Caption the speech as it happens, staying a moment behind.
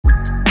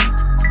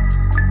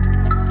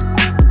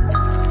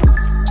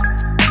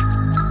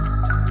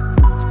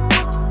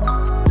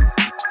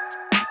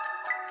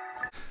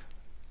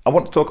I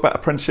want to talk about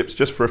apprenticeships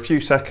just for a few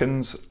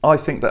seconds. I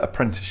think that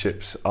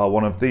apprenticeships are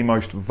one of the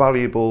most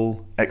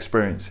valuable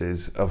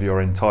experiences of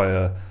your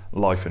entire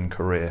life and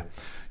career.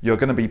 You're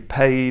going to be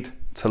paid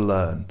to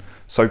learn.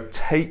 So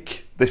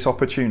take this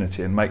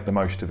opportunity and make the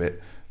most of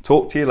it.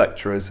 Talk to your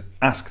lecturers,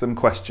 ask them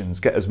questions,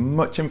 get as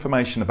much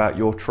information about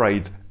your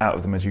trade out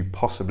of them as you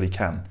possibly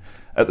can.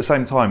 At the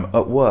same time,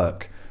 at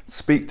work,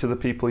 speak to the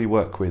people you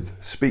work with,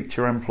 speak to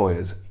your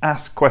employers,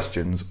 ask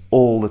questions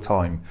all the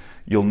time.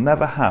 You'll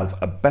never have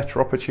a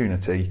better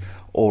opportunity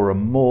or a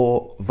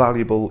more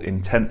valuable,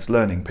 intense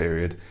learning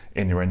period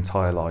in your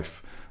entire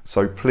life.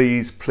 So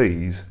please,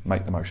 please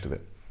make the most of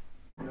it.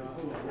 Look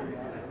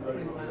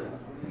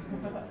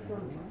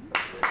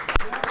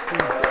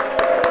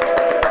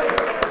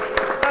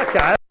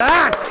at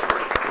that!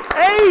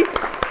 Hey!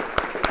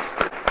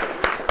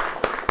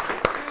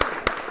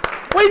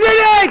 We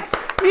did it!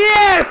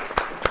 Yes!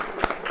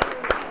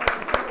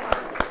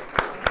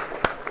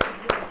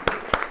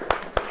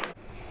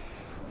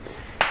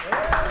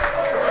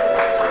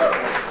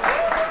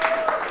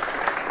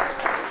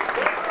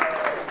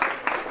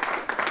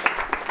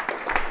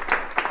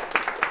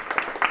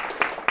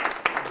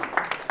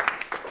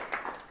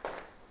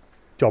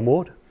 John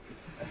Ward.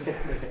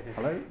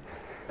 Hello.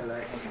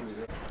 Hello.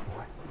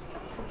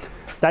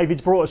 David's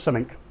brought us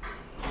something.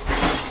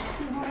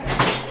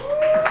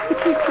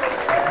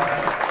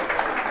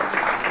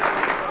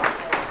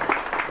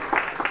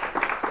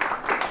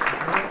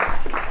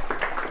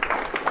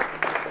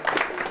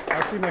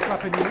 I see my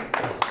clap in you.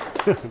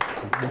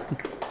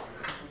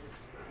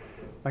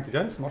 Thank you,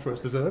 gents. I'm not sure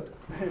it's deserved.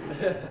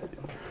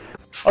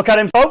 Okay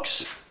then,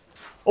 folks.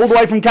 All the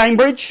way from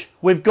Cambridge,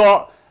 we've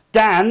got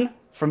Dan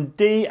from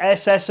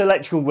DSES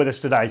Electrical with us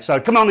today. So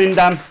come on in,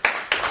 Dan.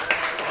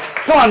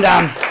 Come on,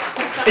 Dan.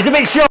 He's a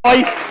bit shy.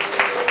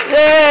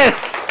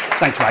 Yes.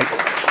 Thanks, mate.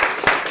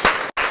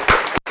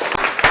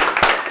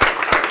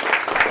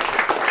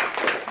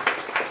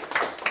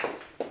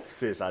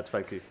 Cheers, lads.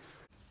 Thank you.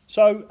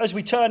 So as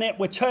we turn it,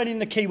 we're turning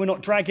the key, we're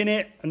not dragging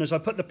it. And as I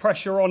put the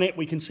pressure on it,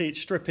 we can see it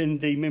stripping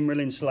the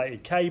mineral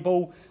insulated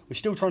cable. We're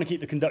still trying to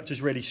keep the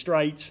conductors really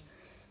straight.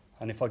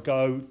 And if I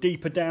go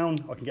deeper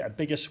down, I can get a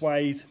bigger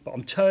swathe, but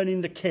I'm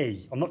turning the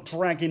key. I'm not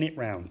dragging it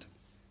round.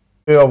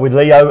 We are with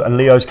Leo, and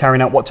Leo's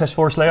carrying out what test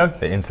for us, Leo?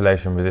 The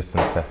insulation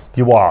resistance test.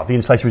 You are, the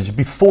insulation resistance.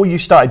 Before you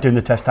started doing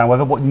the test,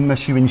 however, what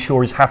must you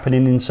ensure is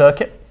happening in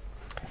circuit?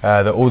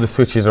 That all the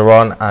switches are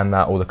on and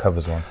that all the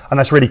covers are on. And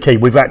that's really key.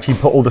 We've actually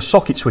put all the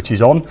socket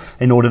switches on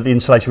in order that the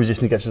insulation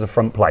resistance gets to the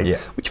front plate. Yeah.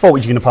 Which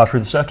voltage are you going to pass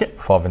through the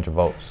circuit? 500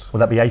 volts. Will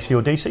that be AC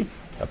or DC?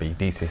 That'll be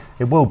DC.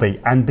 It will be.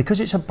 And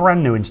because it's a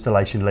brand new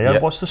installation, Leo,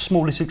 Yep. what's the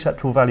smallest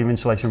acceptable value of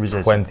insulation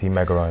resistance? 20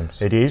 mega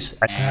ohms. It is.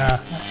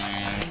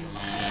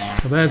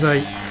 So there's a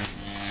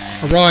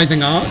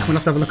rising arc. We'll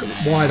have to have a look at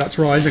why that's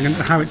rising and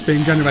how it's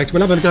being generated.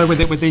 We'll have a go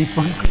with it with the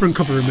front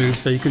cover removed,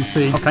 so you can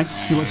see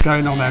what's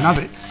going on there. And as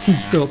it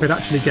heats up, it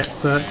actually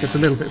gets a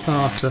little bit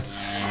faster.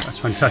 That's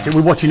fantastic.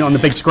 We're watching it on the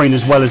big screen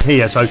as well as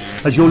here. So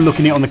as you're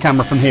looking at it on the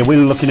camera from here, we're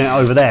looking at it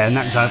over there, and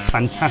that's a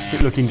fantastic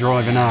looking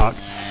driving arc.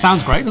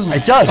 Sounds great, doesn't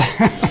it? It does.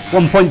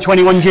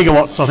 1.21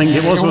 gigawatts, I think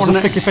it was, you wasn't want to it?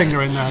 stick your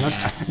finger in there.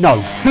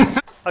 No.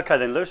 Okay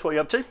then, Lewis, what are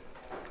you up to?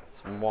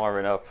 I'm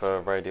wiring up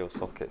a radial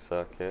socket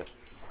circuit.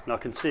 And I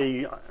can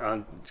see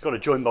it's got a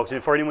joint box in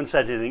it. For anyone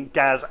said anything,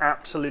 Gaz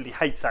absolutely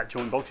hates that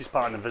joint box. It's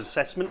part of an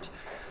assessment.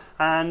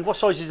 And what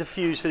size is the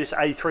fuse for this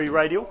A3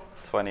 radial?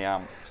 20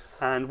 amps.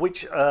 And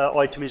which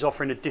item is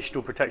offering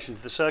additional protection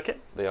to the circuit?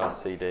 The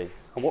RCD.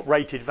 And what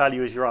rated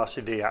value is your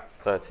RCD at?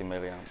 30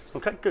 milliamps.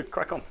 Okay, good,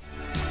 crack on.